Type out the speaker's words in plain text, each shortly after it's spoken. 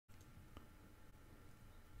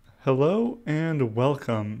Hello and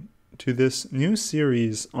welcome to this new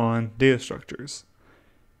series on data structures.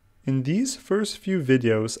 In these first few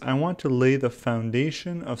videos, I want to lay the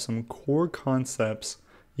foundation of some core concepts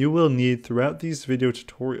you will need throughout these video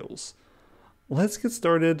tutorials. Let's get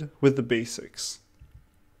started with the basics.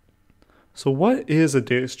 So what is a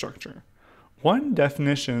data structure? One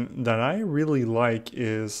definition that I really like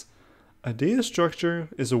is a data structure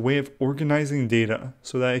is a way of organizing data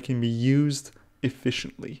so that it can be used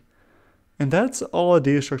efficiently. And that's all a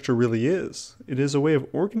data structure really is. It is a way of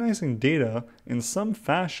organizing data in some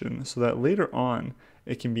fashion so that later on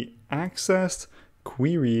it can be accessed,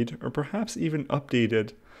 queried, or perhaps even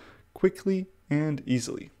updated quickly and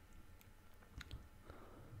easily.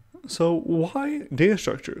 So why data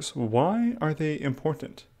structures? Why are they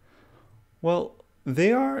important? Well,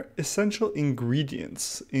 they are essential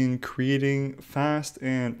ingredients in creating fast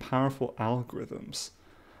and powerful algorithms.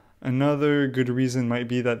 Another good reason might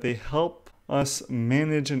be that they help us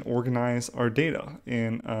manage and organize our data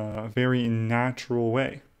in a very natural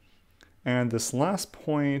way. And this last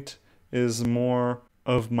point is more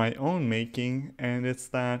of my own making, and it's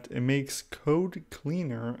that it makes code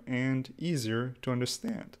cleaner and easier to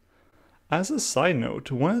understand. As a side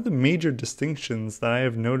note, one of the major distinctions that I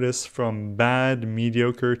have noticed from bad,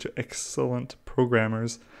 mediocre to excellent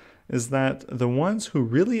programmers is that the ones who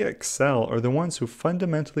really excel are the ones who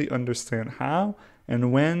fundamentally understand how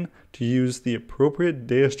and when to use the appropriate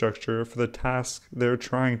data structure for the task they're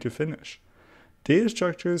trying to finish. Data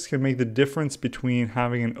structures can make the difference between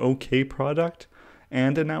having an okay product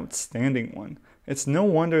and an outstanding one. It's no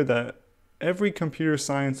wonder that every computer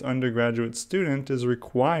science undergraduate student is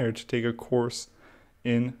required to take a course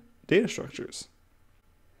in data structures.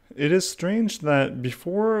 It is strange that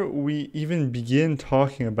before we even begin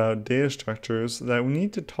talking about data structures, that we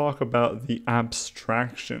need to talk about the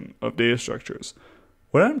abstraction of data structures.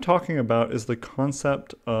 What I'm talking about is the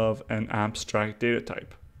concept of an abstract data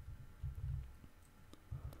type.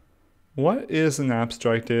 What is an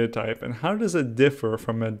abstract data type and how does it differ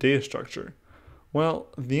from a data structure? Well,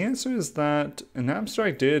 the answer is that an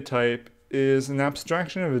abstract data type is an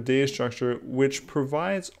abstraction of a data structure which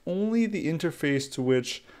provides only the interface to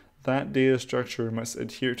which that data structure must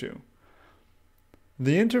adhere to.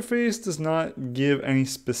 The interface does not give any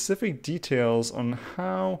specific details on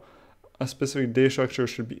how a specific data structure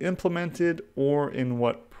should be implemented or in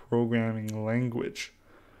what programming language.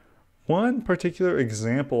 One particular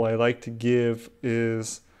example I like to give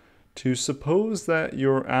is to suppose that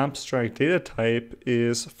your abstract data type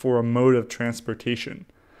is for a mode of transportation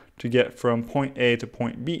to get from point A to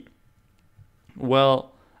point B.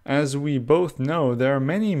 Well, as we both know, there are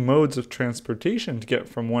many modes of transportation to get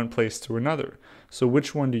from one place to another. So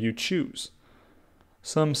which one do you choose?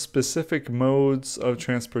 Some specific modes of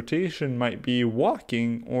transportation might be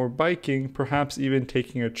walking or biking, perhaps even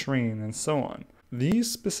taking a train, and so on.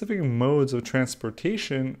 These specific modes of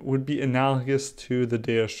transportation would be analogous to the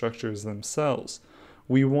data structures themselves.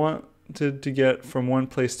 We wanted to get from one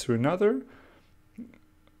place to another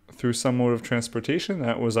through some mode of transportation.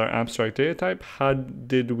 That was our abstract data type. How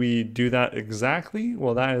did we do that exactly?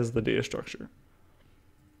 Well, that is the data structure.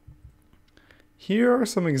 Here are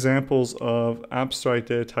some examples of abstract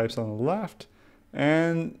data types on the left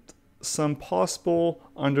and some possible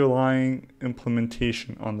underlying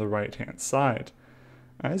implementation on the right-hand side.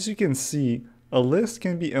 As you can see, a list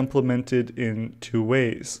can be implemented in two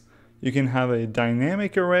ways. You can have a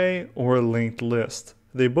dynamic array or a linked list.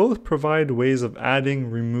 They both provide ways of adding,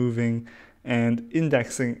 removing, and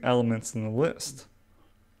indexing elements in the list.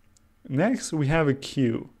 Next, we have a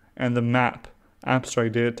queue and the map,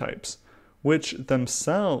 abstract data types, which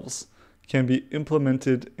themselves can be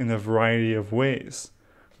implemented in a variety of ways.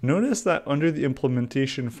 Notice that under the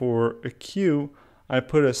implementation for a queue, I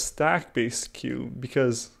put a stack-based queue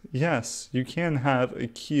because, yes, you can have a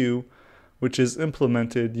queue which is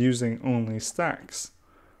implemented using only stacks.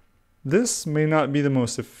 This may not be the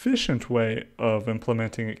most efficient way of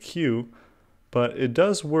implementing a queue, but it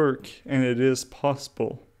does work and it is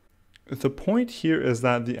possible. The point here is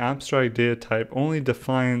that the abstract data type only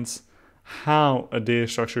defines how a data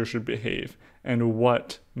structure should behave and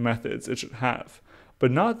what methods it should have, but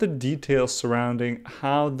not the details surrounding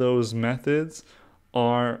how those methods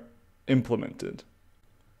are implemented.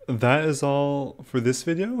 That is all for this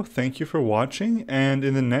video. Thank you for watching, and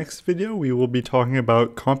in the next video we will be talking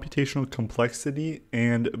about computational complexity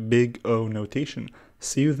and big O notation.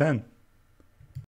 See you then.